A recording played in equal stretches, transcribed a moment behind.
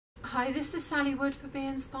Hi, this is Sally Wood for Be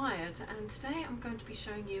Inspired, and today I'm going to be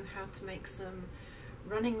showing you how to make some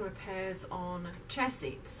running repairs on chair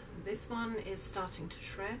seats. This one is starting to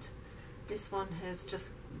shred. This one has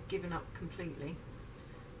just given up completely,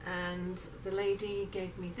 and the lady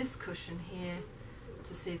gave me this cushion here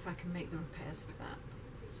to see if I can make the repairs with that.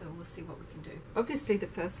 So we'll see what we can do. Obviously the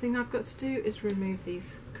first thing I've got to do is remove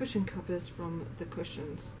these cushion covers from the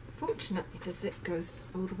cushions. Fortunately the zip goes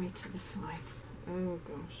all the way to the sides. Oh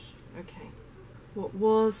gosh, okay. What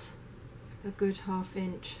was a good ½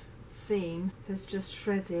 inch seam has just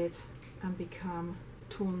shredded and become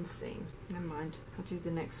torn seam. Never mind, I'll do the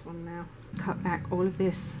next one now. Cut back all of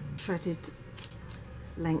this shredded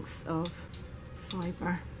lengths of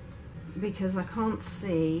fibre because I can't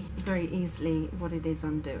see very easily what it is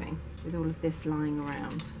I'm doing with all of this lying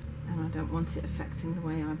around, and I don't want it affecting the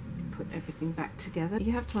way I put everything back together.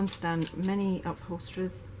 You have to understand, many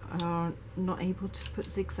upholsterers are not able to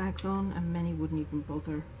put zigzags on, and many wouldn't even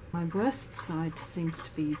bother. My worst side seems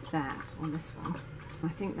to be that on this one. I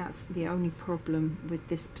think that's the only problem with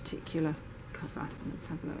this particular cover. Let's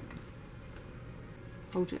have a look.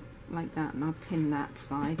 Hold it like that and I'll pin that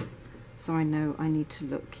side so I know I need to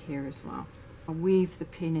look here as well. I'll weave the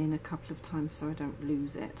pin in a couple of times so I don't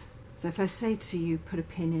lose it. So if I say to you put a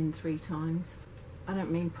pin in 3 times, I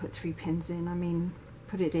don't mean put 3 pins in, I mean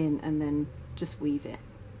put it in and then just weave it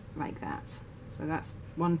like that. So that's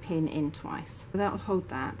 1 pin in twice. So that'll hold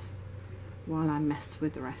that while I mess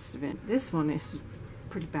with the rest of it. This one is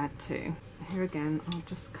pretty bad too. Here again, I'll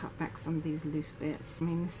just cut back some of these loose bits. I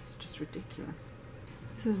mean, this is just ridiculous.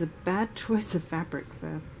 This was a bad choice of fabric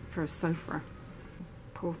for a sofa. This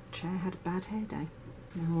poor chair had a bad hair day.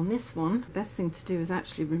 Now on this one, the best thing to do is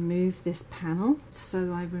actually remove this panel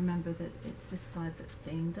so I remember that it's this side that's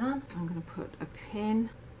being done. I'm going to put a pin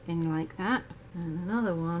in like that and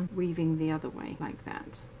another one weaving the other way like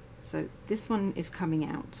that. So this one is coming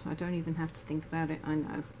out. I don't even have to think about it, I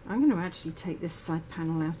know. I'm going to actually take this side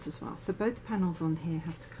panel out as well. So both panels on here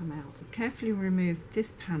have to come out. Carefully remove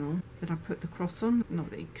this panel that I put the cross on, not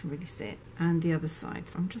that you can really see it, and the other side.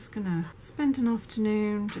 So I'm just going to spend an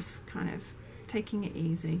afternoon just kind of taking it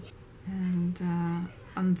easy and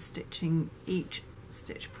unstitching each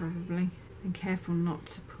stitch probably. And careful not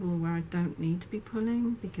to pull where I don't need to be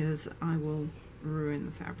pulling because I will ruin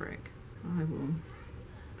the fabric. I will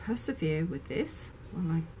persevere with this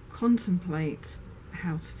while I contemplate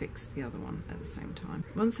how to fix the other one at the same time.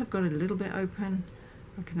 Once I've got it a little bit open,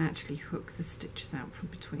 I can actually hook the stitches out from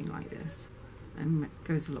between like this, and it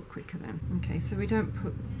goes a lot quicker then. Okay, so we don't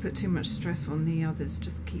put too much stress on the others,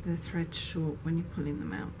 just keep the threads short when you're pulling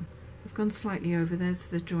them out. I've gone slightly over, there's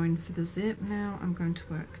the join for the zip. Now I'm going to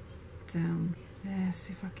work down there,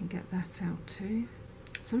 see if I can get that out too.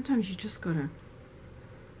 Sometimes you just gotta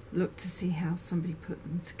look to see how somebody put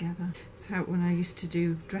them together. It's how when I used to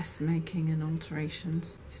do dressmaking and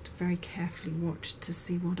alterations, I used to very carefully watch to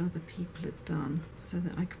see what other people had done so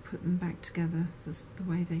that I could put them back together the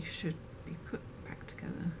way they should be put back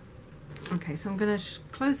together. Okay, so I'm going to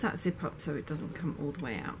close that zip up so it doesn't come all the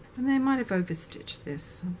way out. And they might have overstitched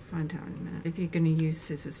this, I'll find out in a minute. If you're going to use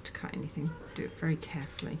scissors to cut anything, do it very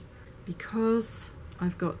carefully. Because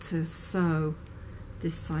I've got to sew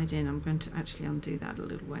this side in, I'm going to actually undo that a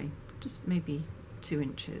little way, just maybe 2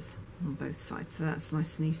 inches on both sides, so that's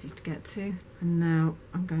nice and easy to get to. And now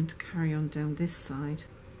I'm going to carry on down this side.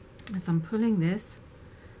 As I'm pulling this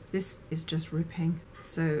is just ripping,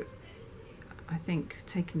 so I think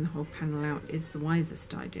taking the whole panel out is the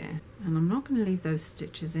wisest idea. And I'm not going to leave those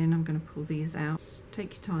stitches in, I'm going to pull these out.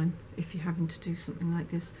 Take your time if you're having to do something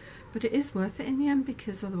like this, but it is worth it in the end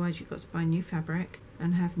because otherwise you've got to buy new fabric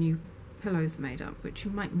and have new pillows made up, which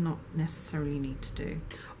you might not necessarily need to do.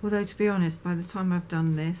 Although to be honest, by the time I've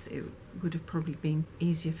done this, it would have probably been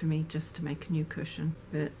easier for me just to make a new cushion.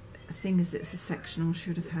 But seeing as it's a sectional,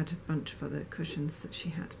 she would have had a bunch of other cushions that she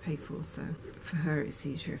had to pay for, so for her it's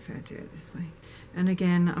easier if I do it this way. And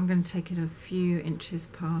again, I'm going to take it a few inches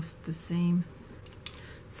past the seam.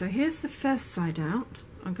 So here's the first side out.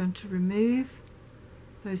 I'm going to remove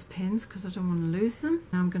those pins because I don't want to lose them.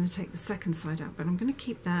 Now I'm going to take the second side out, but I'm going to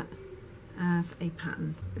keep that as a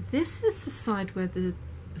pattern. This is the side where the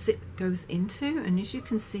zip goes into, and as you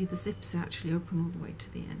can see the zip's actually open all the way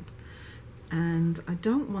to the end, and I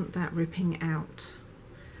don't want that ripping out,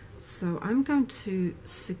 so I'm going to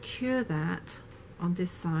secure that on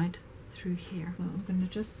this side through here. So I'm going to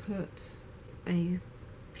just put a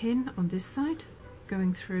pin on this side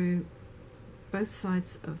going through both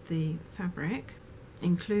sides of the fabric,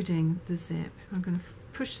 including the zip. I'm going to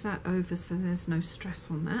push that over so there's no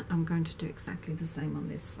stress on that. I'm going to do exactly the same on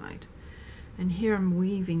this side. And here I'm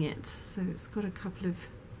weaving it, so it's got a couple of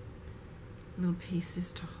little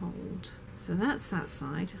pieces to hold. So that's that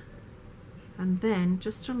side, and then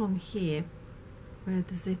just along here where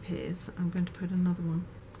the zip is, I'm going to put another one,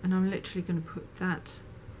 and I'm literally going to put that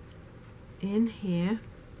in here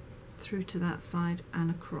through to that side and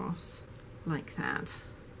across like that,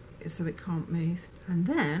 so it can't move. And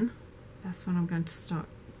then that's when I'm going to start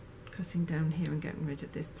cutting down here and getting rid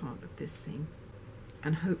of this part of this seam,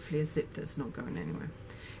 and hopefully a zip that's not going anywhere.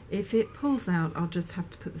 If it pulls out, I'll just have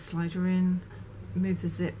to put the slider in, move the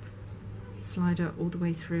zip slider all the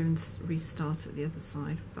way through and restart at the other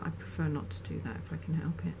side, but I prefer not to do that if I can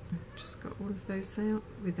help it. Just got all of those out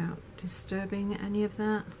without disturbing any of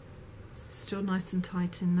that. Still nice and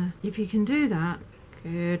tight in there. If you can do that,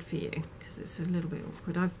 good for you, because it's a little bit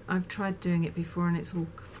awkward. I've tried doing it before and it's all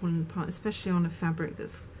fallen apart, especially on a fabric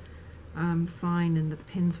that's fine and the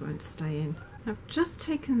pins won't stay in. I've just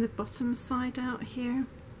taken the bottom side out here,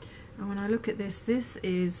 and when I look at this, this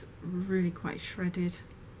is really quite shredded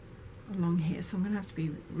along here, so I'm going to have to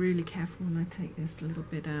be really careful when I take this little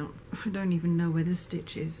bit out. I don't even know where the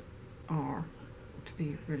stitches are, to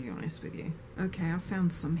be really honest with you. Okay, I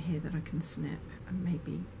found some here that I can snip and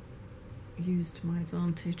maybe use to my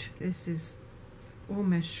advantage. This is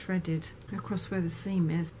almost shredded across where the seam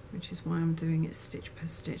is, which is why I'm doing it stitch per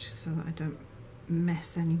stitch, so that I don't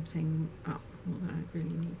mess anything up more than I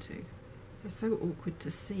really need to. They're so awkward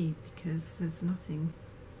to see because there's nothing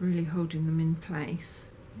really holding them in place.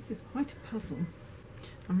 This is quite a puzzle.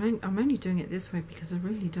 I'm only doing it this way because I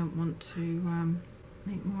really don't want to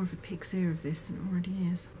make more of a pig's ear of this than it already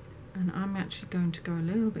is. And I'm actually going to go a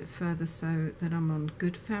little bit further so that I'm on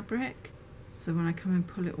good fabric. So when I come and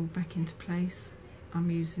pull it all back into place, I'm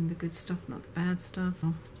using the good stuff, not the bad stuff.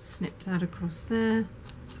 I'll snip that across there.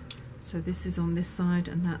 So this is on this side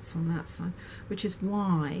and that's on that side, which is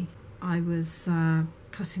why I was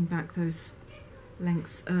cutting back those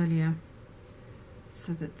lengths earlier,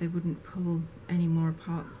 so that they wouldn't pull any more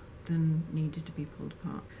apart than needed to be pulled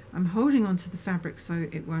apart. I'm holding onto the fabric so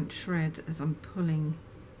it won't shred as I'm pulling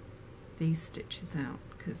these stitches out,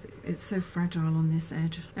 because it's so fragile on this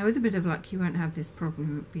edge. Now with a bit of luck you won't have this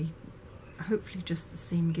problem. It would be hopefully just the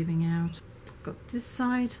seam giving out. I've got this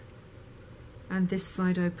side and this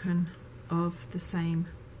side open of the same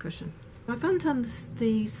cushion. I've undone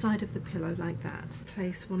the side of the pillow like that.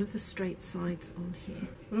 Place one of the straight sides on here.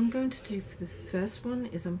 What I'm going to do for the first one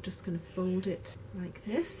is I'm just going to fold it like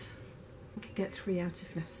this. I could get 3 out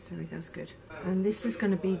if necessary, that's good. And this is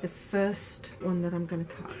going to be the first one that I'm going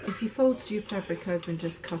to cut. If you fold your fabric over and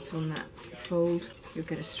just cut on that fold, you'll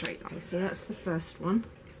get a straight line. So that's the first one.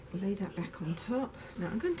 I'll lay that back on top. Now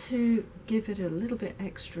I'm going to give it a little bit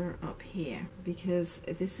extra up here because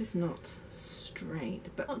this is not straight,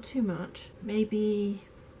 but not too much. Maybe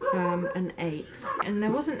an 1/8. And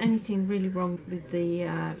there wasn't anything really wrong with the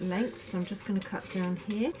length, so I'm just going to cut down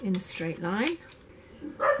here in a straight line.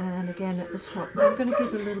 And again at the top, I'm going to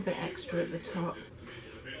give a little bit extra at the top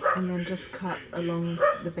and then just cut along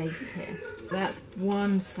the base here. That's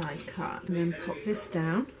one side cut, and then pop this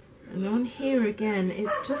down. And on here again,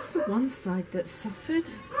 it's just the one side that suffered.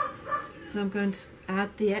 So I'm going to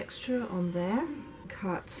add the extra on there,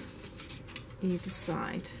 cut either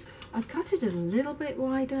side. I've cut it a little bit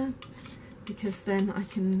wider because then I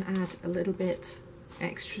can add a little bit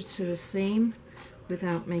extra to the seam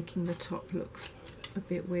without making the top look a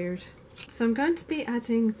bit weird. So I'm going to be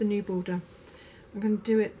adding the new border. I'm going to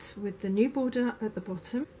do it with the new border at the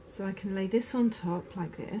bottom. So I can lay this on top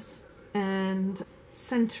like this and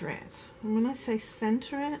center it. And when I say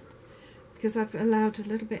center it, because I've allowed a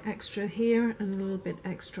little bit extra here and a little bit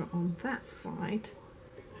extra on that side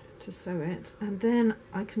to sew it, and then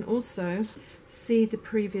I can also see the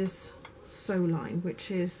previous sew line, which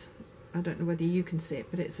is, I don't know whether you can see it,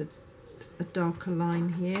 but it's a darker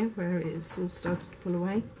line here where it's all started to pull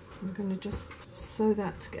away. I'm going to just sew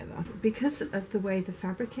that together. Because of the way the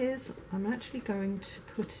fabric is, I'm actually going to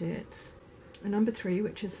put it a number 3,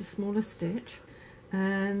 which is the smaller stitch.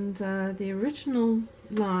 And the original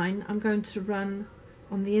line I'm going to run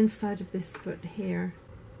on the inside of this foot here,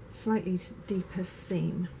 slightly deeper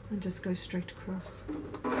seam, and just go straight across.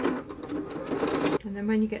 And then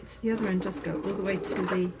when you get to the other end, just go all the way to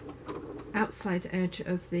the outside edge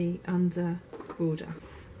of the under border.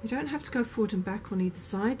 You don't have to go forward and back on either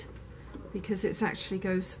side because it actually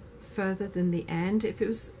goes further than the end.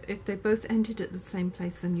 If they both ended at the same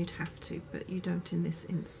place, then you'd have to, but you don't in this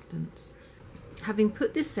instance. Having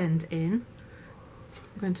put this end in,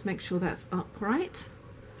 I'm going to make sure that's upright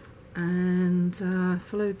and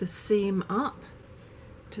follow the seam up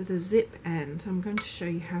to the zip end. I'm going to show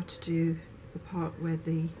you how to do the part where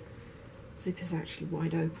the zip is actually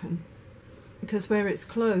wide open. because where it's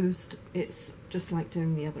closed, it's just like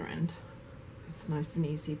doing the other end. It's nice and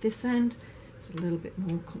easy. This end is a little bit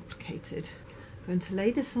more complicated. I'm going to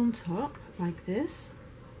lay this on top like this,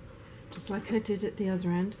 just like I did at the other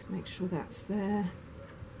end. Make sure that's there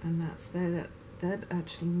and that's there. That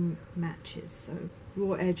actually matches. So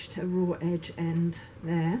raw edge to raw edge end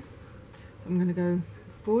there. So I'm going to go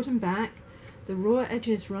forward and back. The raw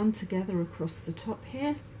edges run together across the top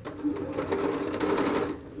here.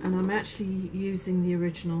 And I'm actually using the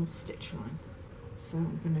original stitch line. So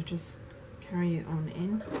I'm going to just carry it on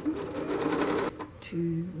in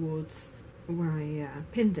towards where I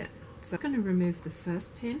pinned it. So I'm going to remove the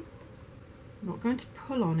first pin. I'm not going to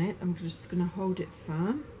pull on it, I'm just going to hold it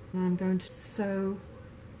firm. And I'm going to sew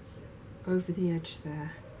over the edge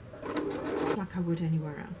there, like I would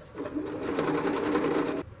anywhere else.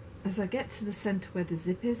 As I get to the centre where the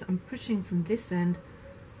zip is, I'm pushing from this end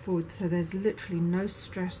forward, so there's literally no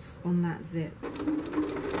stress on that zip.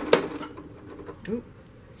 Oh,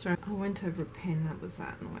 sorry, I went over a pin, that was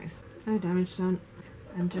that noise. No damage done,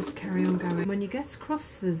 and just carry on going. When you get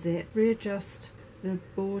across the zip, readjust the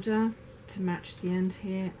border to match the end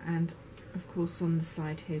here, and of course on the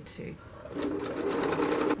side here too.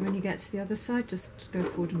 When you get to the other side, just go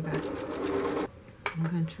forward and back. I'm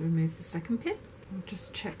going to remove the second pin. I'll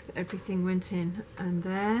just check that everything went in, and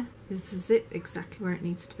there is the zip exactly where it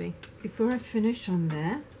needs to be. Before I finish on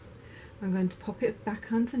there, I'm going to pop it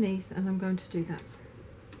back underneath, and I'm going to do that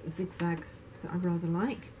zigzag that I rather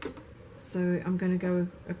like. So I'm going to go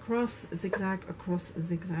across, zigzag, across,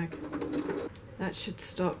 zigzag. That should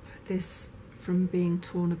stop this from being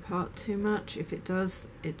torn apart too much. If it does,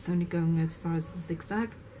 it's only going as far as the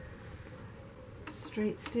zigzag.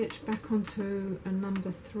 Straight stitch back onto a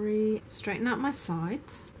number 3. Straighten out my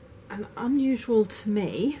sides. And unusual to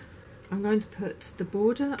me, I'm going to put the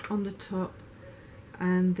border on the top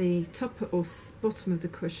and the top or bottom of the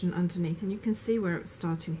cushion underneath, and you can see where it's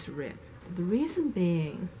starting to rip. The reason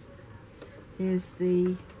being is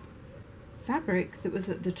the fabric that was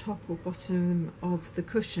at the top or bottom of the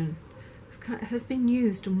cushion has been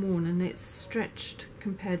used and worn, and it's stretched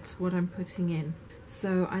compared to what I'm putting in.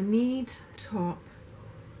 So I need top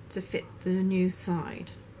to fit the new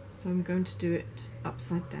side, so I'm going to do it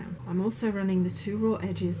upside down. I'm also running the 2 raw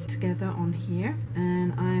edges together on here,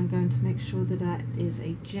 and I am going to make sure that that is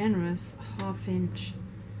a generous 1/2 inch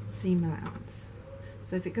seam allowance.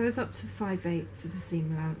 So if it goes up to 5/8 of a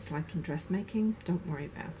seam allowance like in dressmaking, don't worry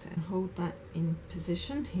about it. Hold that in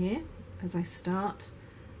position here as I start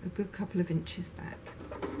a good couple of inches back.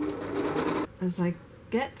 As I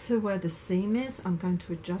get to where the seam is, I'm going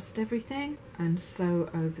to adjust everything and sew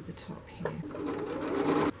over the top here.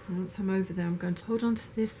 And once I'm over there, I'm going to hold on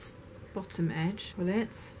to this bottom edge, pull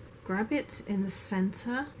it, grab it in the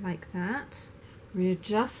center like that,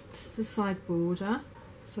 readjust the side border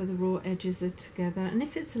so the raw edges are together, and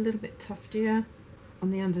if it's a little bit tuftier on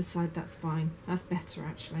the underside, that's fine. That's better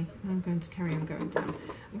actually. I'm going to carry on going down.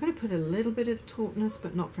 I'm going to put a little bit of tautness,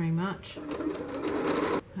 but not very much.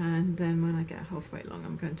 And then when I get halfway along,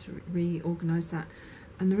 I'm going to reorganize that.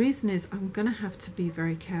 And the reason is I'm going to have to be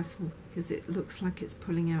very careful because it looks like it's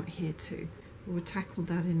pulling out here too. We'll tackle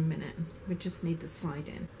that in a minute. We just need the side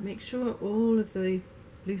in. Make sure all of the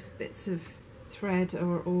loose bits of thread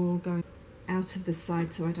are all going out of the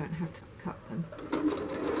side so I don't have to cut them.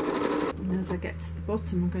 And as I get to the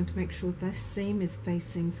bottom, I'm going to make sure this seam is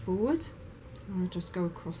facing forward. And I'll just go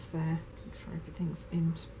across there, make sure everything's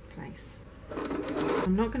in place.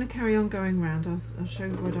 I'm not going to carry on going round, I'll show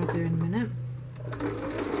you what I'll do in a minute.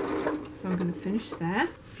 So I'm going to finish there,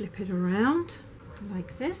 flip it around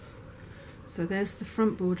like this. So there's the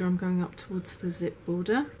front border, I'm going up towards the zip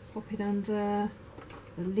border. Pop it under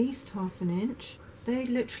at least 1/2 inch. They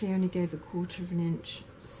literally only gave 1/4 inch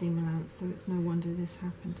seam allowance, so it's no wonder this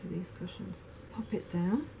happened to these cushions. Pop it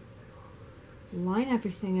down, line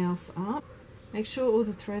everything else up, make sure all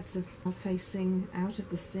the threads are facing out of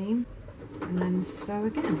the seam, and then sew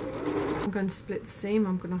again. I'm going to split the seam.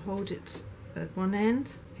 I'm going to hold it at one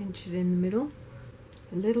end, pinch it in the middle.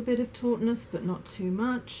 A little bit of tautness, but not too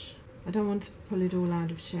much. I don't want to pull it all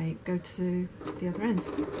out of shape. Go to the other end.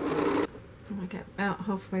 When I get about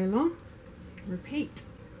halfway along, repeat.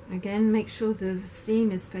 Again, make sure the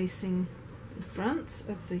seam is facing the front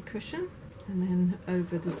of the cushion, and then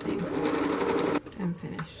over the seam, and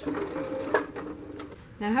finish.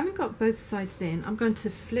 Now, having got both sides in, I'm going to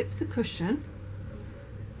flip the cushion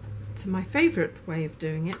to my favourite way of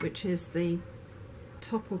doing it, which is the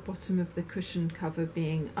top or bottom of the cushion cover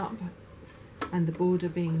being up and the border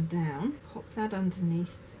being down. Pop that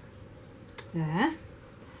underneath there,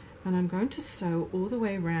 and I'm going to sew all the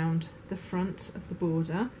way around the front of the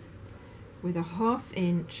border with a 1/2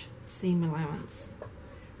 inch seam allowance,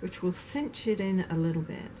 which will cinch it in a little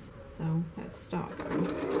bit. So let's start going.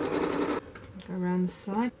 Go around the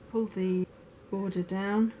side, pull the border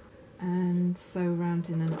down and sew around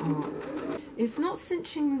in an arc. It's not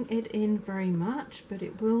cinching it in very much, but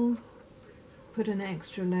it will put an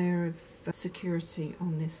extra layer of security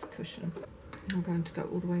on this cushion. I'm going to go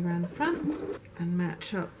all the way around the front and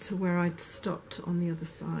match up to where I'd stopped on the other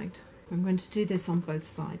side. I'm going to do this on both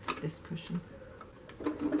sides of this cushion.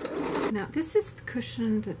 Now this is the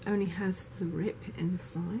cushion that only has the rip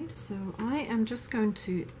inside, so I am just going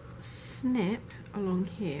to snip along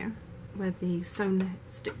here where the sewn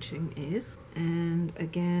stitching is, and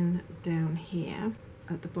again down here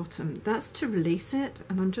at the bottom. That's to release it,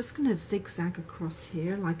 and I'm just going to zigzag across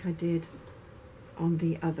here like I did on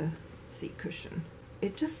the other seat cushion.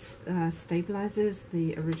 It just stabilizes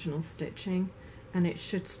the original stitching, and it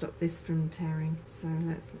should stop this from tearing. So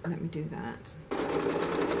let me do that.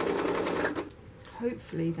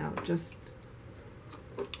 Hopefully that'll just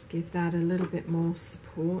give that a little bit more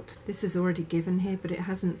support. This is already given here, but it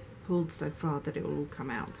hasn't pulled so far that it will all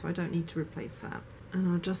come out, so I don't need to replace that. And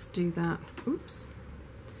I'll just do that, oops,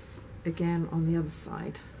 again on the other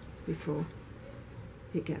side before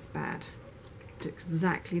it gets bad. Do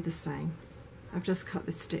exactly the same. I've just cut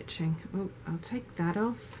the stitching. Oh, I'll take that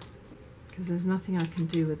off because there's nothing I can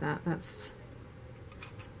do with that. That's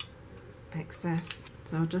excess.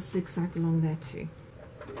 So I'll just zigzag along there too.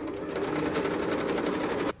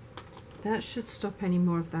 That should stop any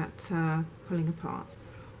more of that pulling apart.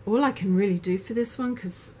 All I can really do for this one,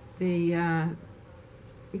 because the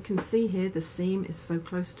you can see here the seam is so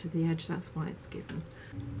close to the edge, that's why it's given.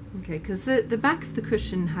 Okay, because the back of the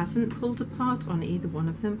cushion hasn't pulled apart on either one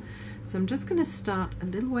of them, so I'm just going to start a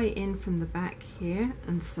little way in from the back here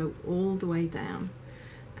and sew all the way down,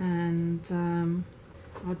 and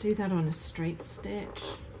I'll do that on a straight stitch,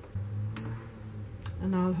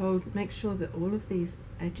 and I'll make sure that all of these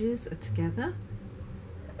edges are together.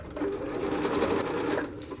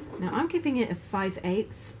 Now I'm giving it a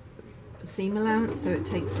 5/8 seam allowance, so it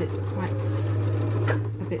takes it quite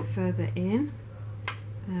a bit further in.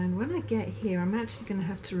 And when I get here, I'm actually going to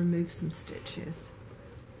have to remove some stitches.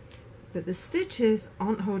 But the stitches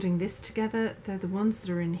aren't holding this together, they're the ones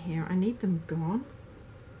that are in here. I need them gone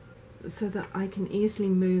so that I can easily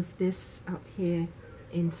move this up here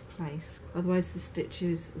into place. Otherwise the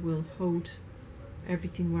stitches will hold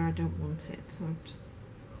everything where I don't want it. So I'll just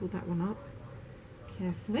pull that one up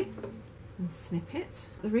carefully and snip it.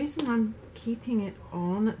 The reason I'm keeping it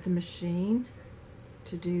on the machine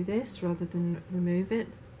to do this rather than remove it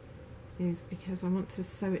is because I want to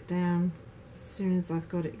sew it down as soon as I've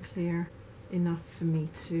got it clear enough for me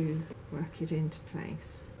to work it into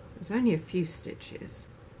place. There's only a few stitches,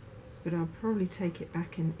 but I'll probably take it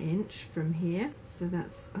back an inch from here, so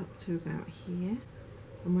that's up to about here.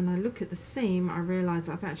 And when I look at the seam, I realise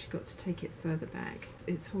I've actually got to take it further back.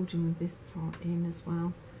 It's holding this part in as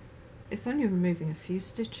well. It's only removing a few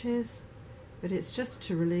stitches, but it's just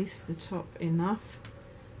to release the top enough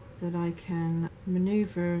that I can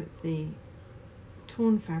maneuver the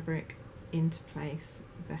torn fabric into place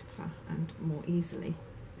better and more easily.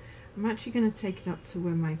 I'm actually going to take it up to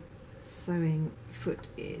where my sewing foot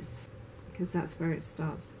is, because that's where it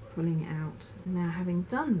starts pulling out. Now, having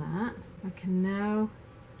done that, I can now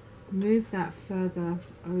move that further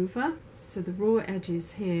over, so the raw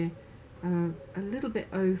edges here are a little bit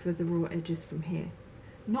over the raw edges from here.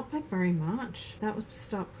 Not by very much. That will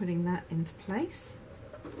start putting that into place.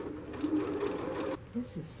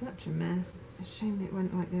 This is such a mess. A shame it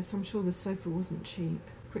went like this. I'm sure the sofa wasn't cheap.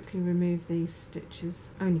 Quickly remove these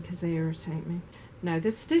stitches, only because they irritate me. No,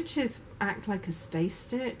 the stitches act like a stay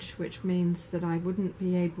stitch, which means that I wouldn't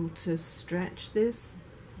be able to stretch this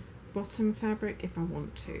bottom fabric if I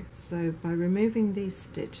want to. So by removing these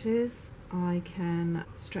stitches, I can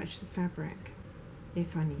stretch the fabric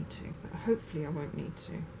if I need to, but hopefully I won't need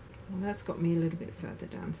to. Well, that's got me a little bit further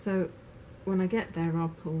down. So when I get there, I'll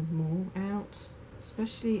pull more out,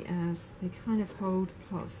 especially as they kind of hold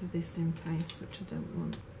parts of this in place, which I don't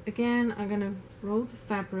want. Again, I'm going to roll the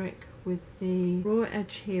fabric with the raw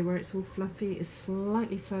edge here where it's all fluffy is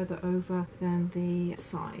slightly further over than the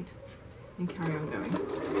side, and carry on going.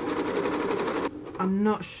 I'm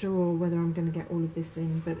not sure whether I'm going to get all of this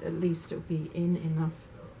in, but at least it'll be in enough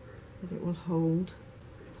that it will hold.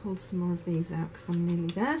 Pull some more of these out because I'm nearly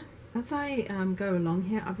there. As I go along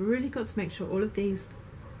here, I've really got to make sure all of these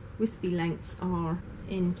wispy lengths are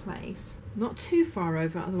in place. Not too far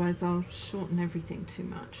over, otherwise I'll shorten everything too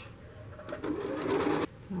much.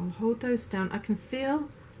 So I'll hold those down. I can feel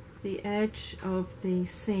the edge of the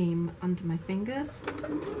seam under my fingers,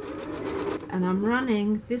 and I'm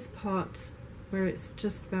running this part where it's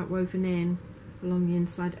just about woven in along the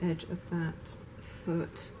inside edge of that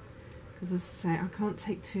foot, because as I say, I can't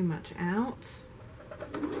take too much out,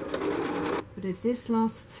 but if this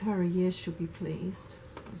lasts her a year, she'll be pleased.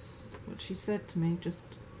 That's what she said to me,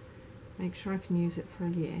 just make sure I can use it for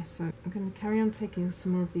a year. So I'm going to carry on taking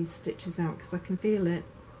some more of these stitches out because I can feel it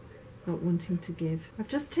not wanting to give. I've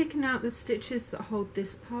just taken out the stitches that hold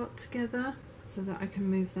this part together so that I can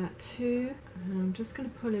move that too, and I'm just going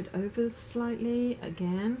to pull it over slightly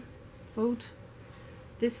again, fold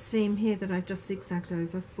this seam here that I just zigzagged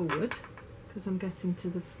over forward because I'm getting to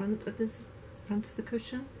the front of the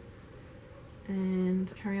cushion,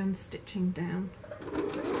 and carry on stitching down.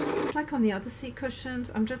 Like on the other seat cushions,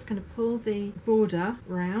 I'm just going to pull the border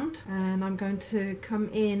round, and I'm going to come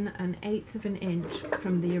in 1/8 of an inch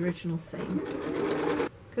from the original seam.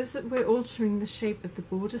 Because we're altering the shape of the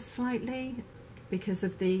border slightly because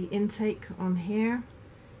of the intake on here,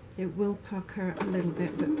 it will pucker a little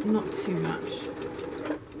bit, but not too much.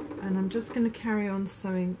 And I'm just going to carry on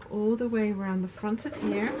sewing all the way around the front of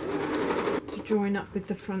here to join up with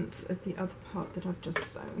the front of the other part that I've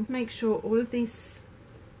just sewn. Make sure all of these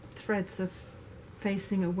threads are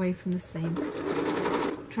facing away from the seam,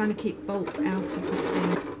 trying to keep bulk out of the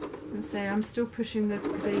seam. And say I'm still pushing the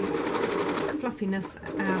fluffiness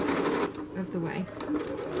out of the way.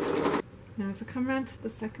 Now as I come around to the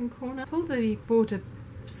second corner, pull the border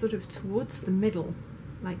sort of towards the middle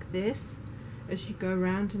like this as you go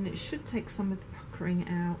around, and it should take some of the puckering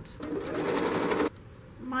out.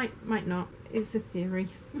 Might not, it's a theory.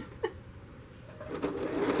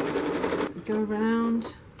 Go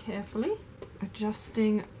around carefully,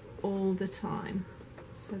 adjusting all the time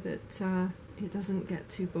so that it doesn't get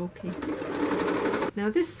too bulky. Now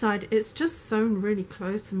this side, it's just sewn really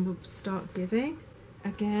close and will start giving.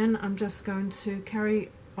 Again, I'm just going to carry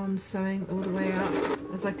on sewing all the way up.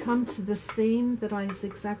 As I come to the seam that I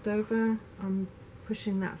zigzagged over, I'm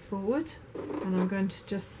pushing that forward, and I'm going to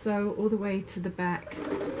just sew all the way to the back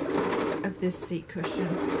of this seat cushion.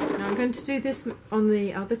 Now I'm going to do this on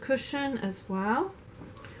the other cushion as well.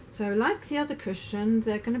 So like the other cushion,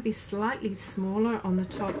 they're going to be slightly smaller on the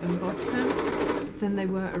top and bottom than they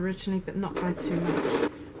were originally, but not by too much.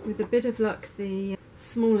 With a bit of luck, the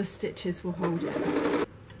smaller stitches will hold it.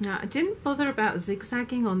 Now I didn't bother about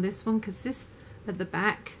zigzagging on this one because this at the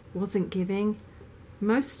back wasn't giving.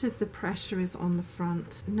 Most of the pressure is on the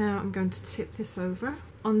front. Now I'm going to tip this over.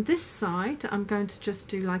 On this side, I'm going to just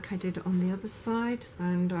do like I did on the other side,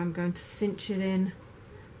 and I'm going to cinch it in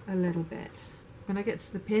a little bit. When I get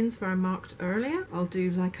to the pins where I marked earlier, I'll do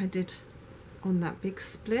like I did on that big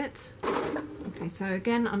split. Okay, so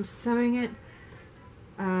again, I'm sewing it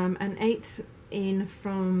 1/8 in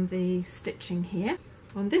from the stitching here.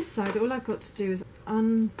 On this side, all I've got to do is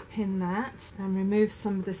unpin that and remove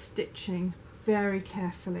some of the stitching very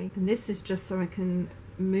carefully. And this is just so I can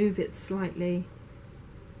move it slightly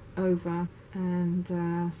over and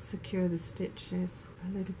secure the stitches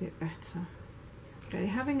a little bit better. Okay,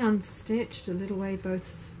 having unstitched a little way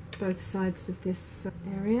both sides of this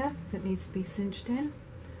area that needs to be cinched in,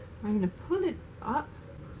 I'm going to pull it up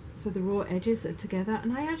so the raw edges are together,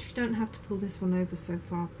 and I actually don't have to pull this one over so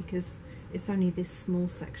far because it's only this small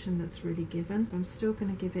section that's really given. I'm still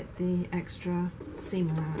going to give it the extra seam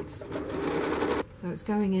allowance. So it's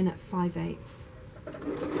going in at 5/8.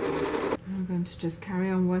 I'm going to just carry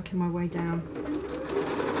on working my way down,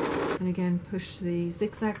 and again push the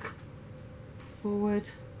zigzag forward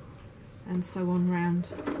and sew on round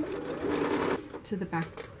to the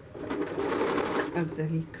back of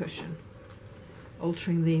the cushion,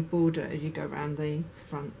 altering the border as you go around the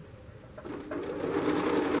front.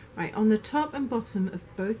 Right, on the top and bottom of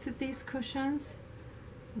both of these cushions,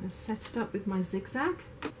 I'm going to set it up with my zigzag,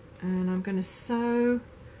 and I'm going to sew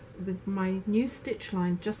with my new stitch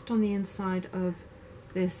line just on the inside of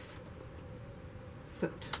this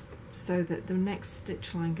foot, so that the next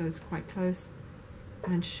stitch line goes quite close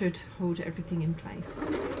and should hold everything in place.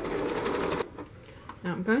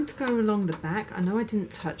 Now I'm going to go along the back. I know I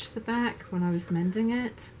didn't touch the back when I was mending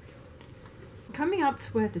it. Coming up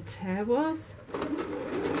to where the tear was,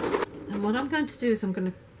 and what I'm going to do is I'm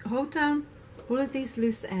going to hold down all of these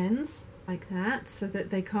loose ends like that so that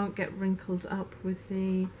they can't get wrinkled up with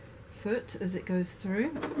the foot as it goes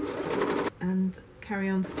through, and carry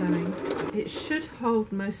on sewing. It should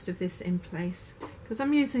hold most of this in place because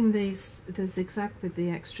I'm using the zigzag with the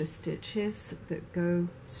extra stitches that go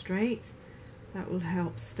straight. That will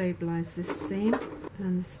help stabilize this seam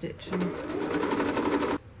and the stitching,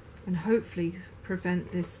 and hopefully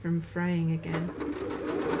prevent this from fraying again.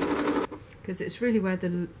 because it's really where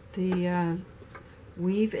the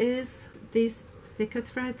weave is. These thicker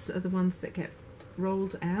threads are the ones that get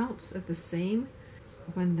rolled out of the seam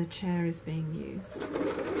when the chair is being used.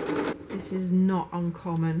 This is not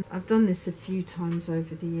uncommon. I've done this a few times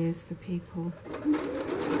over the years for people.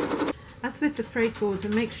 As with the frayed border,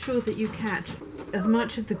 make sure that you catch as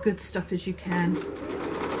much of the good stuff as you can.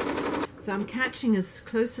 So I'm catching as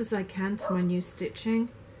close as I can to my new stitching,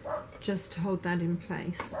 just to hold that in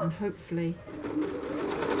place, and hopefully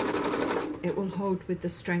it will hold with the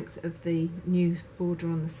strength of the new border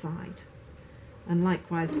on the side. And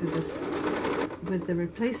likewise with this, with the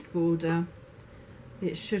replaced border,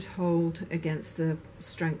 it should hold against the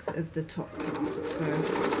strength of the top part.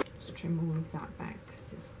 So just trim all of that back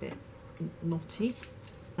because it's a bit knotty.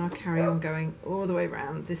 I'll carry on going all the way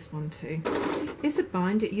around this one too. It's a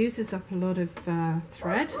bind, it uses up a lot of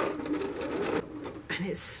thread and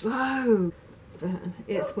it's slow, but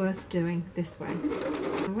it's worth doing this way.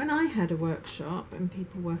 When I had a workshop and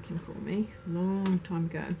people working for me a long time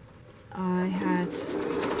ago, I had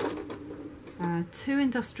 2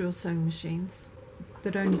 industrial sewing machines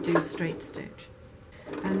that only do straight stitch,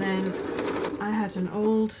 and then I had an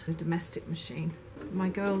old domestic machine. My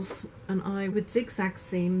girls and I would zigzag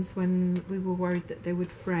seams when we were worried that they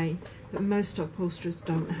would fray, but most upholsterers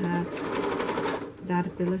don't have that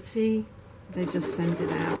ability, they just send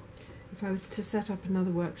it out. If I was to set up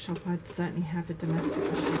another workshop, I'd certainly have a domestic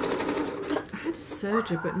machine. I had a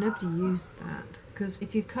serger, but nobody used that, because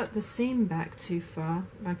if you cut the seam back too far,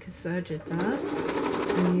 like a serger does,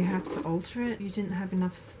 and you have to alter it, you didn't have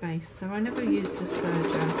enough space, so I never used a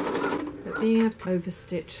serger. But being able to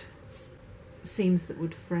overstitch seams that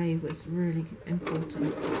would fray was really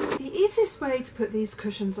important. The easiest way to put these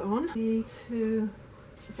cushions on would be to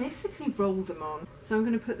basically roll them on. So I'm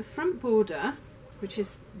going to put the front border, which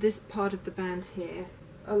is this part of the band here,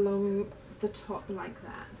 along the top like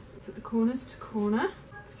that. Put the corners to corner.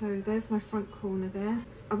 So there's my front corner there.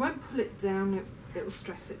 I won't pull it down, it will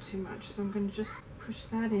stress it too much. So I'm going to just push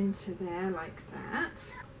that into there like that,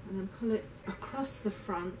 and then pull it across the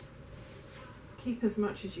front. Keep as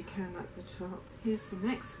much as you can at the top. Here's the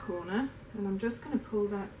next corner, and I'm just going to pull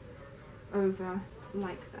that over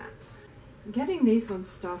like that. Getting these ones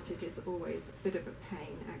started is always a bit of a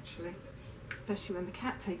pain actually, especially when the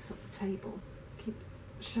cat takes up the table. Keep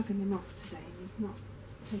shoving him off today and he's not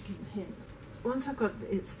taking a hint. Once I've got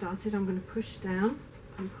it started, I'm going to push down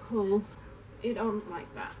and pull it on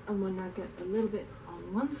like that, and when I get a little bit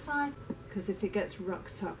on one side, because if it gets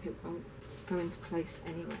rucked up it won't go into place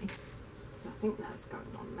anyway. So I think that's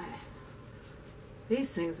going on there.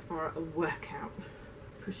 These things are a workout.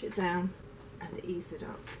 Push it down and ease it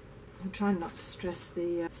up. I'm trying not to stress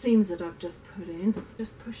the seams that I've just put in.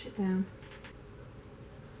 Just push it down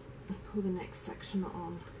and pull the next section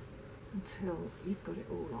on until you've got it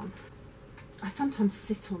all on. I sometimes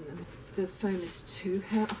sit on them if the foam is too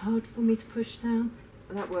hard for me to push down.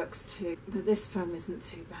 That works too, but this foam isn't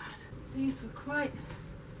too bad. These were quite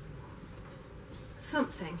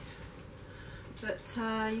something. But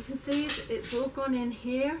you can see it's all gone in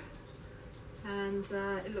here, and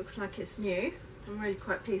it looks like it's new. I'm really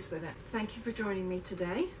quite pleased with it. Thank you for joining me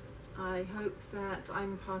today. I hope that I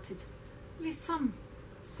imparted at least some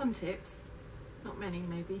tips, not many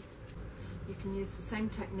maybe. You can use the same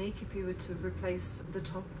technique if you were to replace the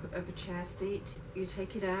top of a chair seat. You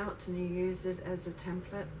take it out and you use it as a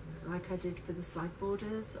template, like I did for the side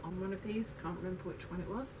borders on one of these. Can't remember which one it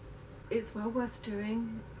was. It's well worth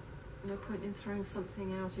doing. No point in throwing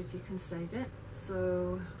something out if you can save it.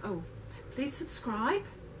 So, please subscribe.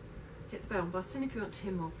 Hit the bell button if you want to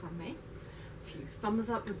hear more from me. A few thumbs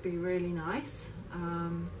up would be really nice.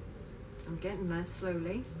 I'm getting there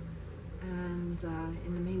slowly. And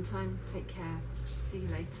in the meantime, take care. See you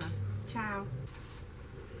later. Ciao.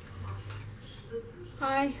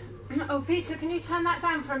 Hi. Oh, Peter, can you turn that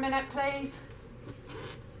down for a minute, please?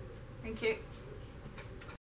 Thank you.